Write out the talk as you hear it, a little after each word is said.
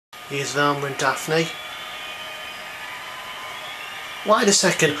Here's VELMA Daphne. Wait a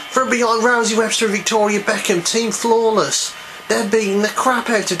second, from behind Rosie Webster and Victoria Beckham, Team Flawless. They're beating the crap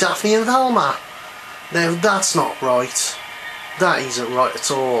out of Daphne and VELMA. Now that's not right. That isn't right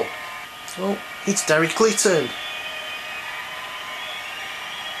at all. Oh, it's DEREK Litton.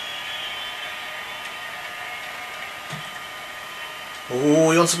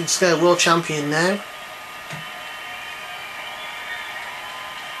 Oh, he wants to be the world champion now.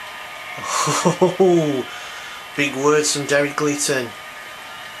 Oh, big words from DEREK Litton.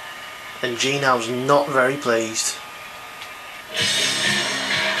 And Gino's not very pleased.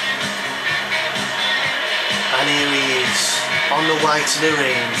 And here he is, on the way to the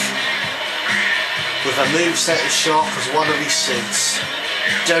ring, with a moveset as sharp as one of his suits.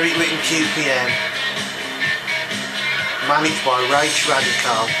 DEREK Litton QPM, managed by Rage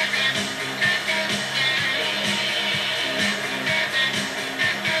Radical.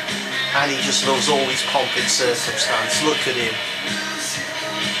 And he just loves all his pomp and circumstance. Look at him.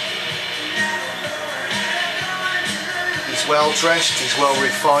 He's well dressed, he's well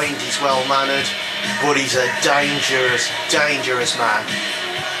refined, he's well mannered, but he's a dangerous, dangerous man.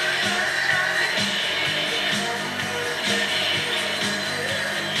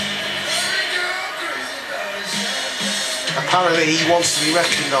 Apparently he wants to be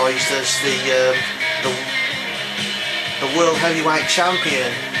recognised as the world heavyweight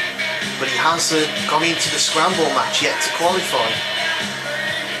champion, but he hasn't gone into the scramble match yet to qualify.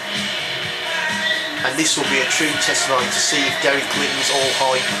 And this will be a true test line to see if DEREK Litton's all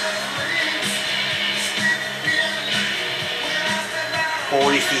hype, or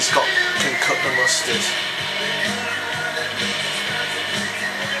if he's can cut the mustard.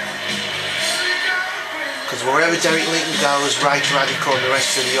 Because wherever DEREK Litton goes, Rage Radical and the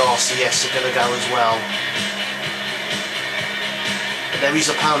rest of the RCS are going to go as well. And there is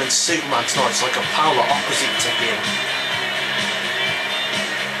opponent Superman tonight, it's like a polar opposite to him.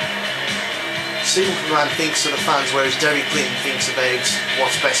 Superman thinks of the fans, whereas DEREK Litton thinks about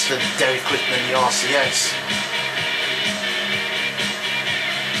what's best for DEREK Litton and the RCS.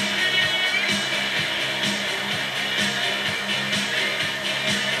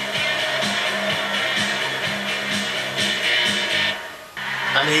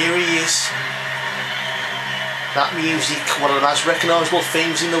 And here he is. That music, one of the most recognisable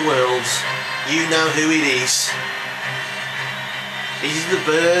themes in the world. You know who it is. Is it the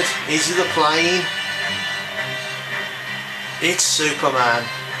bird? Is it the plane? It's Superman.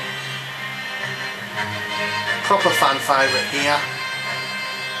 Proper fan favourite here.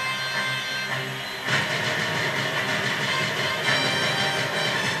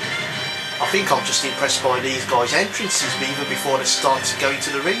 I think I'm just impressed by these guys' entrances even before they start to go into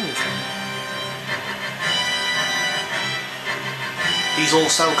the ring. He's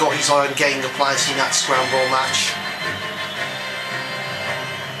also got his eye on getting a place in that scramble match.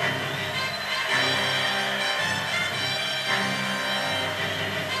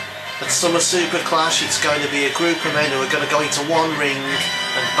 At Summer Superclash, it's going to be a group of men who are going to go into one ring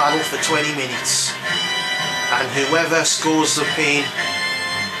and battle for 20 minutes. And whoever scores the pin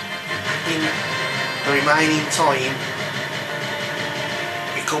in the remaining time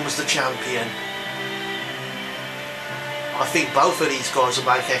becomes the champion. I think both of these guys will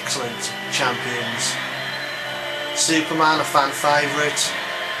make excellent champions. Superman, a fan favourite,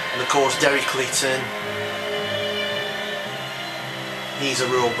 and of course DEREK Litton. He's a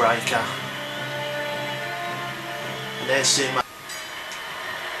rule breaker. And there's Superman.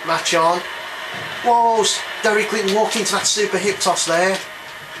 Match on. Whoa, DEREK Litton walked into that super hip toss there.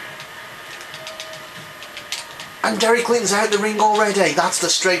 And DEREK Litton's out the ring already. That's the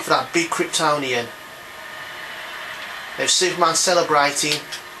strength of that big Kryptonian. Now Superman celebrating,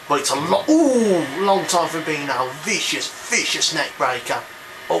 but it's a long time from being now. Vicious, vicious neck breaker.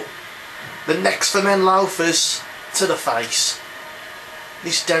 Oh, the next for men loafers to the face.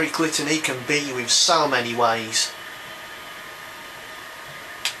 This DEREK Litton, he can beat you in so many ways.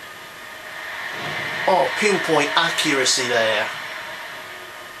 Oh, pinpoint accuracy there.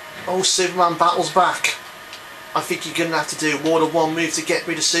 Oh, Superman battles back. I think you're going to have to do more than one move to get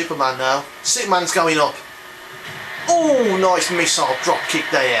rid of Superman now. Superman's going up. Oh, nice missile drop kick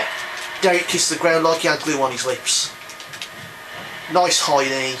there. DEREK kissed the ground like he had glue on his lips. Nice high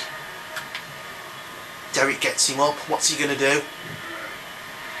knee. DEREK gets him up. What's he going to do?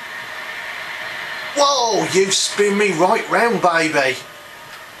 Whoa, you spin me right round, baby.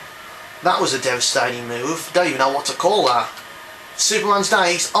 That was a devastating move. Don't even know what to call that. Superman's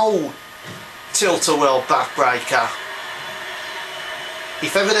days. Oh, tilt-a-whirl backbreaker.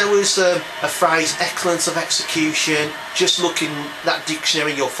 If ever there was a phrase, excellence of execution, just look in that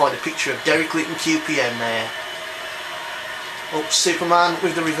dictionary, you'll find a picture of DEREK LITTON QPM there. Up Superman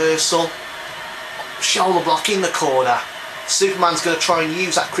with the reversal. Shoulder block in the corner. Superman's going to try and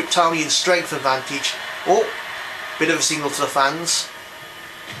use that Kryptonian strength advantage. Oh, bit of a signal to the fans.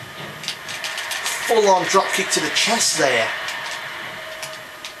 Full on drop kick to the chest there.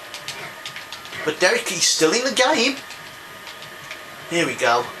 But DEREK is still in the game. Here we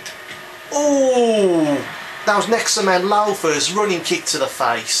go. Oh, that was Nexaman Loafer's running kick to the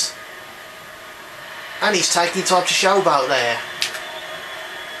face. And he's taking time to showboat there.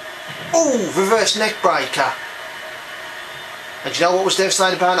 Oh, reverse neck breaker. And do you know what was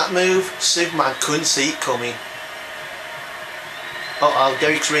devastating about that move? Superman couldn't see it coming. Uh-oh,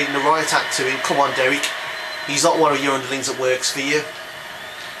 DEREK's reading the right attack to him. Come on, DEREK. He's not one of your underlings that works for you.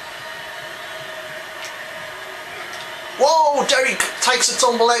 Whoa, DEREK takes a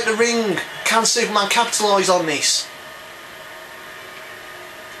tumble out the ring. Can Superman capitalise on this?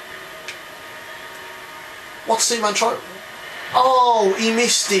 What's Superman trying? Oh, he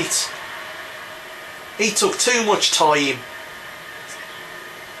missed it. He took too much time.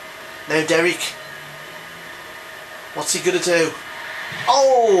 Now DEREK, what's he gonna do?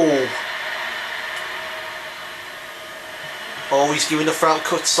 Oh! Oh, he's giving the throat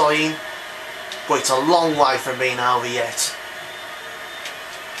cut sign, but it's a long way from being over yet.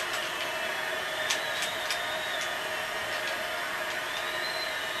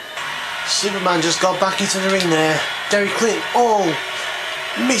 Superman just got back into the ring there. DEREK Litton, oh,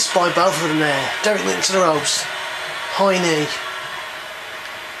 missed by both of them there. DEREK Litton to the ropes. High knee.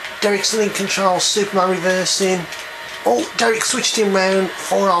 DEREK still in control, Superman reversing. Oh, DEREK switched him round,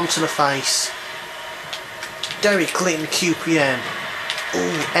 forearm to the face. DEREK Litton QPM.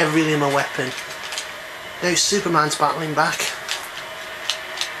 Oh, every limb a weapon. Now Superman's battling back.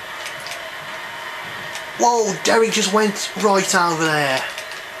 Whoa, DEREK just went right over there.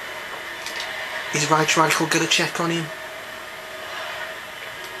 Is Right Radical going to check on him?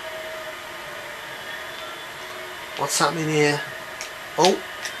 What's happening here? Oh,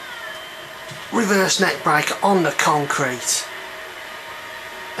 reverse neck breaker on the concrete.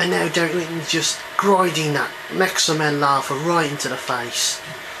 And now DEREK Litton's just grinding that Nexaman Larva right into the face.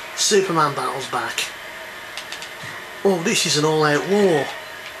 Superman battles back. Oh, this is an all-out war.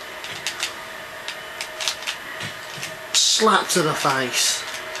 Slap to the face.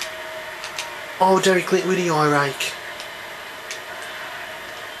 Oh, DEREK Litton with the eye rake.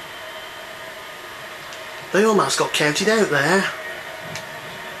 They almost got counted out there.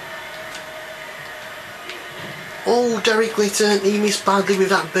 Oh, DEREK Litton, he missed badly with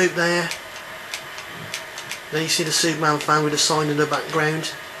that boot there. There you see the Superman fan with a sign in the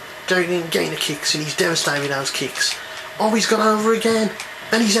background. DEREK Litton getting the kicks and he's devastated with those kicks. Oh, he's gone over again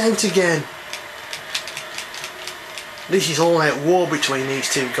and he's out again. This is all out war between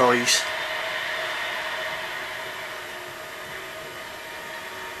these two guys.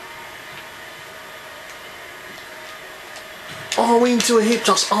 Oh, into a hip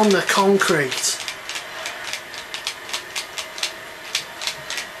toss on the concrete.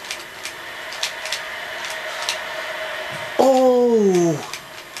 Oh!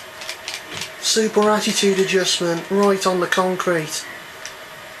 Super attitude adjustment right on the concrete.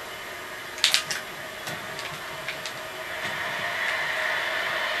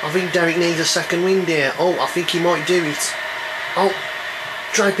 I think DEREK needs a second wind here. Oh, I think he might do it. Oh,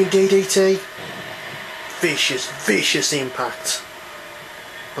 draping DDT. Vicious, vicious impact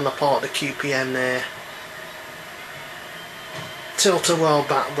on the part of the QPM there. Tilt-a-whirl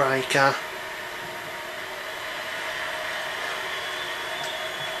backbreaker.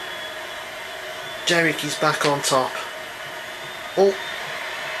 DEREK is back on top. Oh,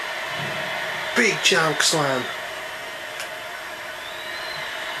 big choke slam.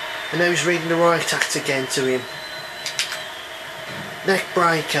 And now he's reading the right act again to him. Neck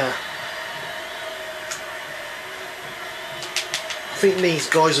breaker. I think these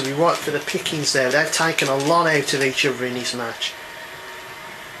guys will be right for the pickings there. They've taken a lot out of each other in this match.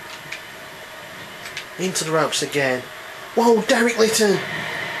 Into the ropes again. Whoa, DEREK Litton!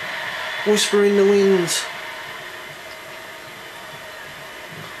 Whisper in the wind.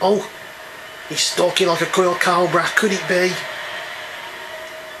 Oh, he's stalking like a coiled cobra. Could it be?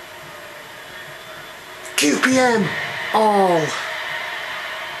 QPM! Oh!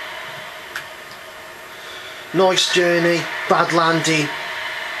 Nice journey, bad landing.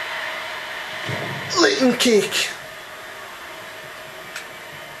 Litton kick.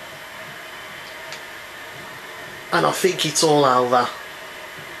 And I think it's all over.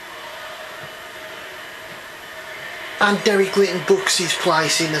 And Derek Litton books his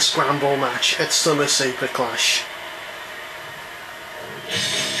place in the Scramble match at Summer Superclash.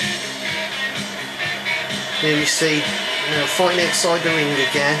 Here we see fighting outside the ring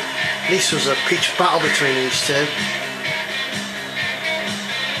again. This was a pitched battle between these two.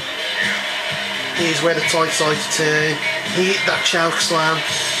 Here's where the tight sides turn. He hit that choke slam.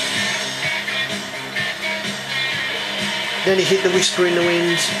 Then he hit the whisper in the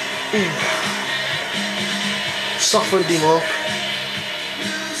wind. Ooh. Softened him up.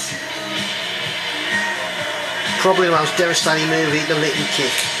 Probably the most devastating move, hit the Litton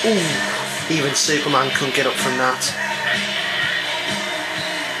kick. Ooh. Even Superman couldn't get up from that.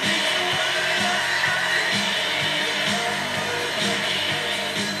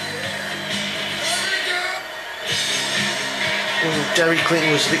 Derek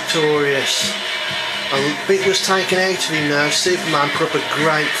Litton was victorious. A bit was taken out of him now. Superman put up a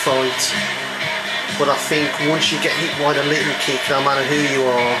great fight. But I think once you get hit by the Litton kick, no matter who you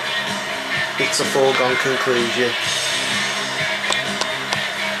are, it's a foregone conclusion.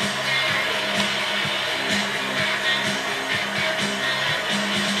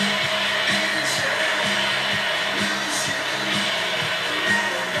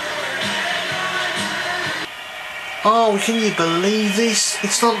 Oh, can you believe this?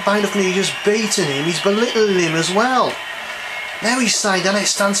 It's not bad enough he's just beaten him, he's belittling him as well. Now he's saying that it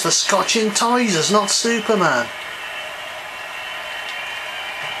stands for Scotch and Tigers, not Superman.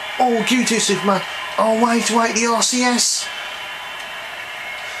 Oh, give it to Superman. Oh, wait, the RCS.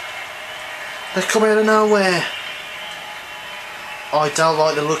 They come out of nowhere. I don't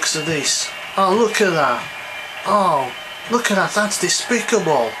like the looks of this. Oh, look at that. Oh, look at that, that's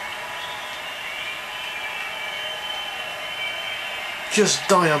despicable. Just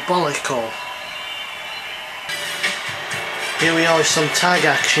diabolical. Here we are with some tag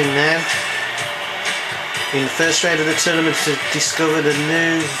action now. In the first round of the tournament to discover the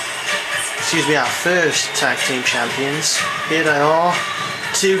our first tag team champions. Here they are.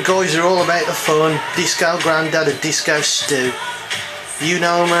 Two guys who are all about the fun. Disco Grandad and Disco Stu. You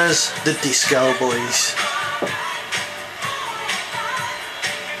know them as the Disco Boys.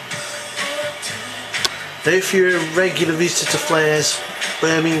 If you're a regular visitor to Flair's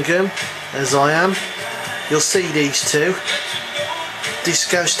Birmingham, as I am, you'll see these two.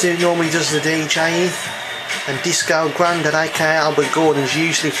 Disco Stu normally does the DJing, and Disco Grandad, aka Albert Gordon, is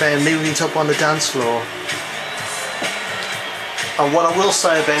usually found moving up on the dance floor. And what I will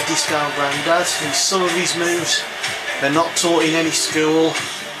say about Disco Grandad is some of his moves are not taught in any school,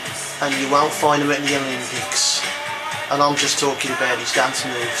 and you won't find them at the Olympics. And I'm just talking about his dance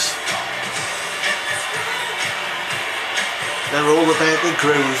moves. They're all about the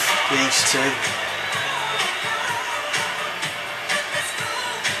groove, these two.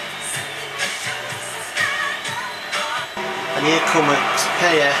 And here come a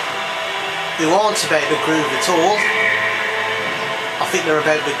pair who aren't about the groove at all. I think they're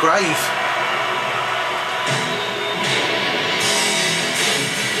about the grave.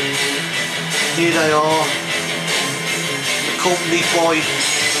 Here they are, accompanied by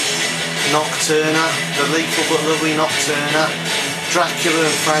Nocturna, the lethal but lovely Nocturna, Dracula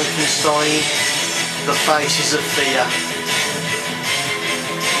and Frankenstein, the faces of fear.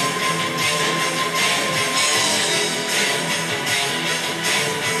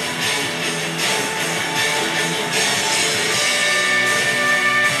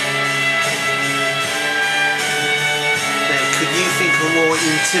 Now, could you think of a more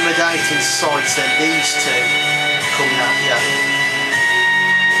intimidating sights than these two coming at you?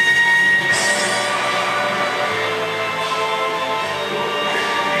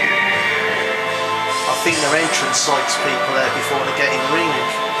 I think their entrance sights people out before they get in the ring.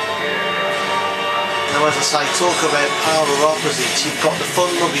 Now, as I say, talk about polar opposites. You've got the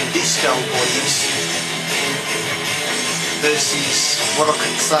fun-loving Disco Boys versus what I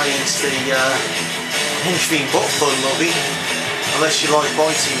could say is the anything but fun-loving, unless you like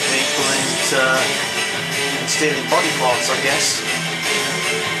biting people and stealing body parts, I guess.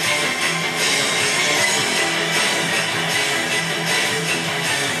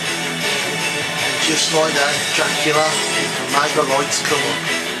 Just like that, Dracula, you can make the lights come up.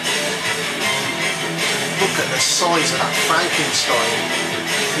 Look at the size of that Frankenstein.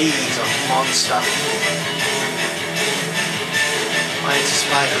 He's a monster. I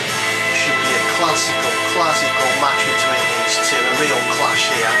anticipate it should be a classical match between these two, a real clash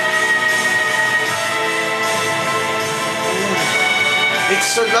here. Ooh,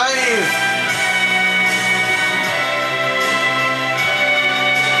 it's alive!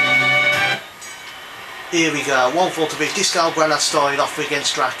 Here we go, 1 fall to beat. Disco Grandad started off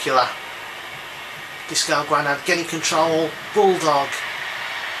against Dracula. Disco Grandad getting control. Bulldog.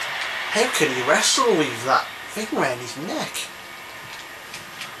 How can he wrestle with that thing around his neck?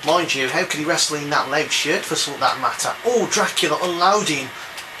 Mind you, how can he wrestle in that loud shirt for that matter? Oh, Dracula unloading.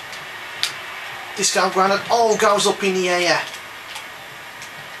 Disco Grandad, oh, goes up in the air.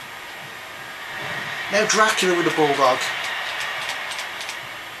 Now Dracula with the Bulldog.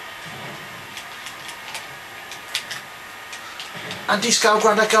 And Disco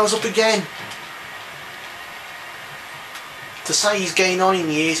Grandad goes up again. To say he's getting on in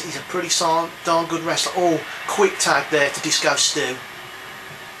years, he's a pretty darn good wrestler. Oh, quick tag there to Disco Stu.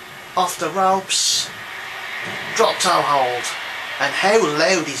 Off the ropes. Drop toe hold. And how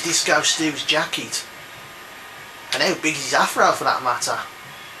loud is Disco Stu's jacket? And how big is his afro for that matter?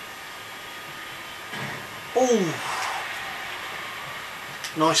 Oh,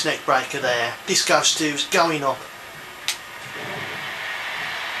 nice neck breaker there. Disco Stu's going up.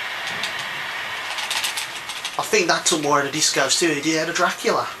 I think that took more of the Disco Stu than he did out of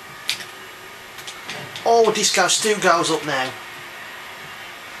Dracula. Oh, Disco Stu goes up now.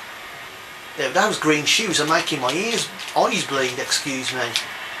 Those green shoes are making my eyes bleed, excuse me.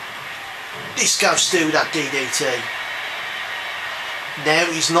 Disco Stu, that DDT. Now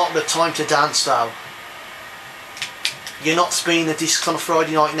is not the time to dance though. You're not spinning a disc on a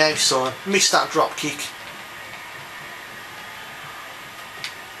Friday night now, son. Miss that drop kick.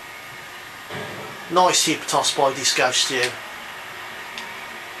 Nice hip toss by Disco Stu.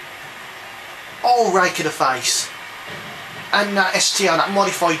 Oh, rake of the face. And that STO, that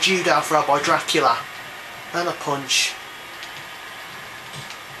modified judo throw by Dracula. And a punch.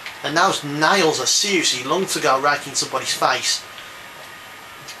 And those nails are seriously long to go raking somebody's face.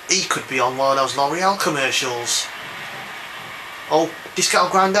 He could be on one of those L'Oreal commercials. Oh, Disco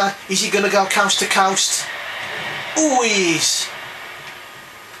Grandad, is he going to go coast to coast? Oh, he is.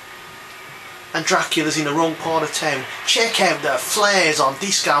 And Dracula's in the wrong part of town. Check out the flares on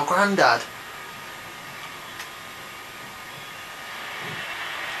Disco Grandad.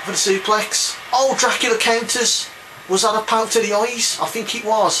 For the suplex. Oh, Dracula counters. Was that a poke to the eyes? I think it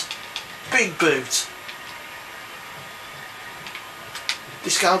was. Big boot.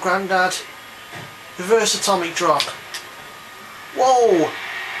 Disco Grandad. Reverse atomic drop. Whoa.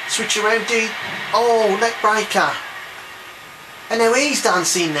 Switch around D. Oh, neck breaker. And now he's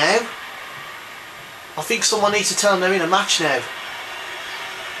dancing now. I think someone needs to tell him they're in a match now.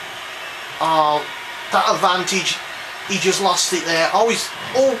 Oh, that advantage. He just lost it there. Oh,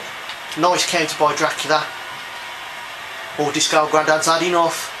 nice counter by Dracula. Oh, Disco Grandad's had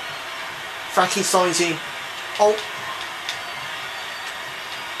enough. Frankenstein's in. Oh.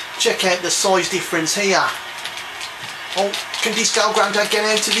 Check out the size difference here. Oh, can Disco Grandad get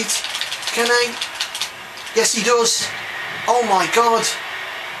out of it? Can he? Yes, he does. Oh my God.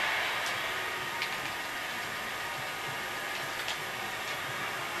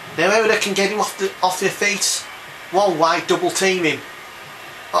 Now how they can get him off their feet. Whoa, why double team him?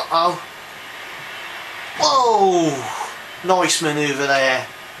 Uh-oh. Whoa! Nice manoeuvre there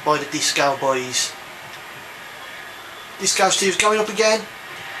by the Disco boys. Disco Stu's going up again.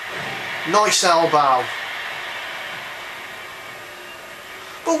 Nice elbow.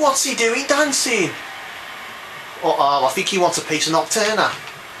 But what's he doing dancing? Uh-oh, I think he wants a piece of Nocturna.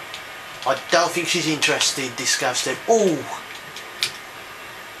 I don't think she's interested, Disco Stu. Oh!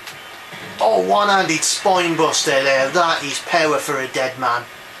 Oh, one-handed spine buster there. That is power for a dead man.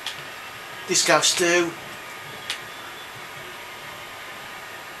 Disco Stu.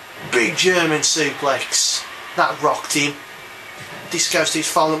 Big German suplex. That rocked him. Disco Stu's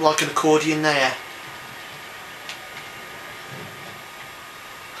falling up like an accordion there.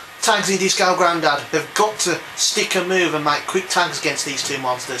 Tags in Disco Grandad. They've got to stick a move and make quick tags against these two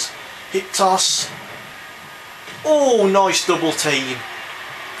monsters. Hip toss. Oh, nice double team.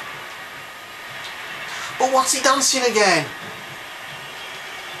 But what's he dancing again?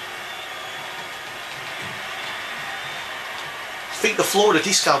 I think the flaw of the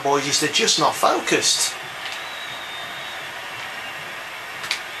Disco boys is they're just not focused.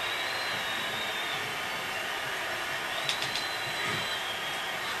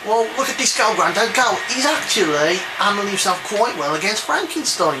 Well, look at Disco Grandad go. He's actually handling himself quite well against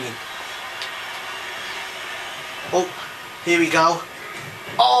Frankenstein. Oh, here we go.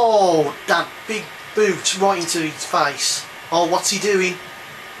 Oh, that big boot right into his face. Oh, what's he doing?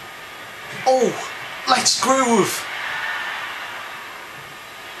 Oh, let's groove.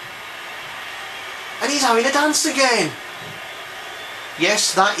 And he's having a dance again.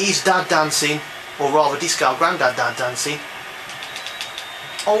 Yes, that is dad dancing. Or rather, Disco Grandad dad dancing.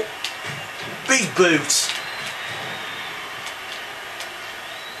 Oh, big boot.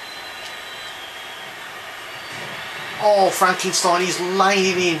 Oh, Frankenstein is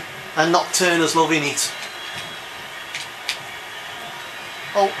laying it in, and Nocturna's loving it.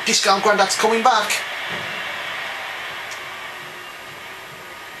 Oh, Disco Grandad's coming back.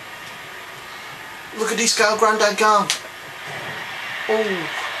 Look at Disco Grandad go. Oh.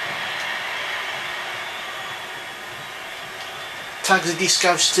 Tags the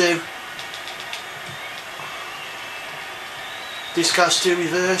Disco Stew. Disco Stew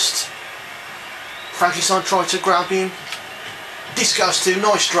reversed. Frankenstein tried to grab him. Disco Stew,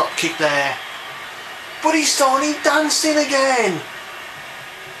 nice drop kick there. But he's starting dancing again.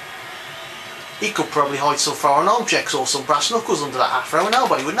 He could probably hide some foreign objects or some brass knuckles under that afro and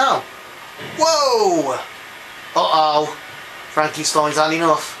nobody would know. Whoa! Uh-oh. Frankenstein's had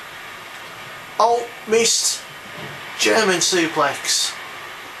enough. Oh, missed. German suplex.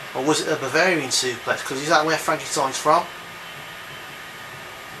 Or was it a Bavarian suplex? Because is that where Frankenstein's from?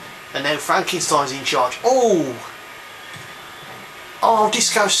 And now Frankenstein's in charge. Oh! Oh,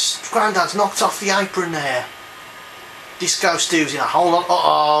 Disco Grandad's knocked off the apron there. Disco Stew's in a whole lot.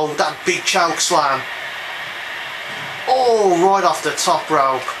 Uh-oh, that big choke slam. Oh, right off the top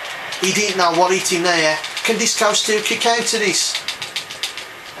rope. He didn't know what hit him there. Can Disco Stew kick out to this?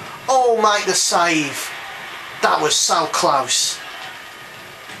 Oh, make the save. That was so close.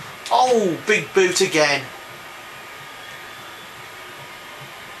 Oh, big boot again.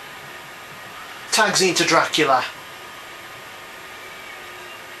 Tags into Dracula.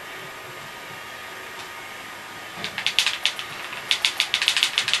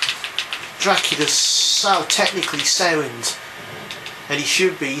 Dracula's so technically sound, and he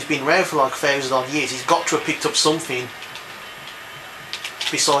should be. He's been around for like 1,000 odd years. He's got to have picked up something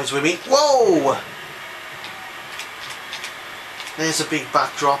besides women. Whoa! There's a big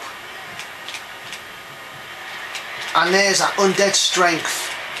backdrop, and there's that undead strength.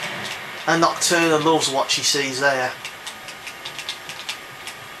 And Nocturna loves what she sees there.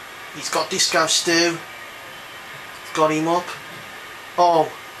 He's got Disco Stew. Got him up.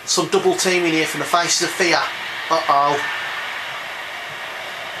 Oh, some double teaming here from the Faces of Fear. Uh-oh.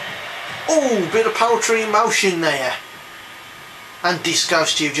 Oh, bit of poetry in motion there. And Disco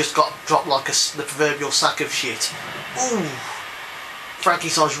Stew just got dropped like the proverbial sack of shit. Ooh.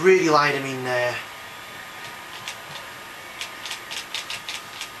 Frankenstein's really laid him in there.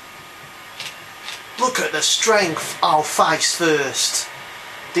 Look at the strength. Oh, face first.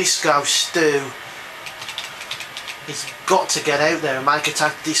 Disco Stew. He's got to get out there and make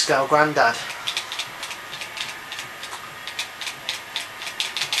attack Disco Grandad.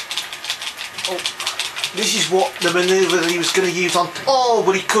 Oh, this is what the manoeuvre that he was going to use on. Oh,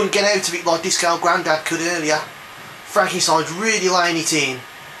 but he couldn't get out of it like Disco Grandad could earlier. Frankenstein's really laying it in.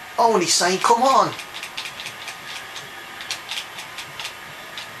 Oh, and he's saying, come on.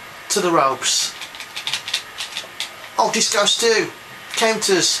 To the ropes. Oh, Disco Stew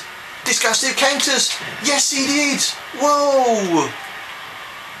counters. Disco Stew counters. Yes, he did. Whoa.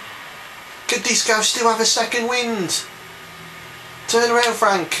 Could Disco Stew have a second wind? Turn around,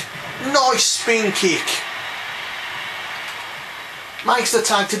 Frank. Nice spin kick. Makes the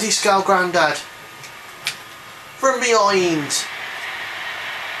tag to Disco Grandad. From behind.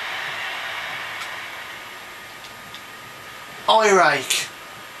 Eye rake.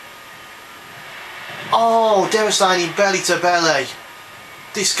 Oh, devastating belly to belly.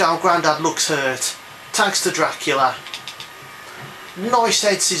 Disco Grandad looks hurt. Tags to Dracula. Nice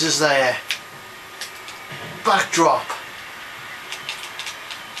head scissors there. Backdrop.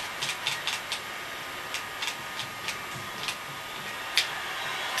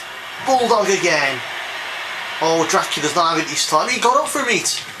 Bulldog again. Oh, Dracula's not having it this time. He got up from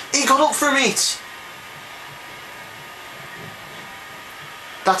it. He got up from it.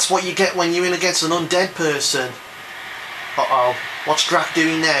 That's what you get when you're in against an undead person. Uh-oh. What's Drac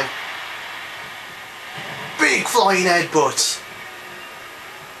doing now? Big flying headbutt.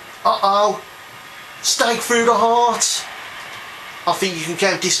 Uh-oh. Stake through the heart. I think you can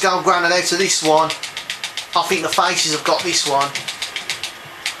count Disco Grandad out of this one. I think the Faces have got this one.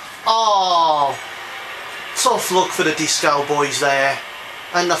 Oh. Tough luck for the Disco boys there.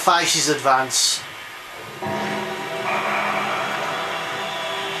 And the Faces advance.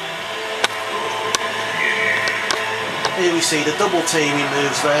 Here we see the double teaming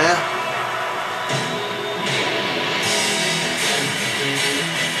moves there.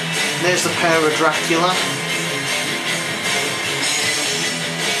 There's the pair of Dracula.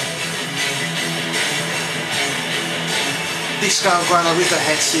 Disco Grandad with the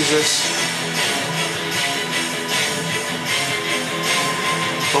head scissors.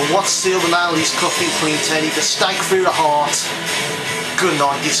 But what's sealed the nail is cuffing clean Teddy, the stake through the heart. Good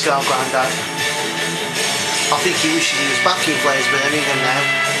night, Disco Grandad. I think he wishes he was back in Players Birmingham now.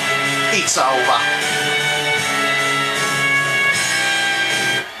 It's over.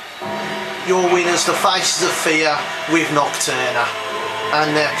 Your winners, the Faces of Fear with Nocturna.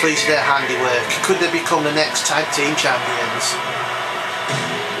 And they're pleased with their handiwork. Could they become the next tag team champions?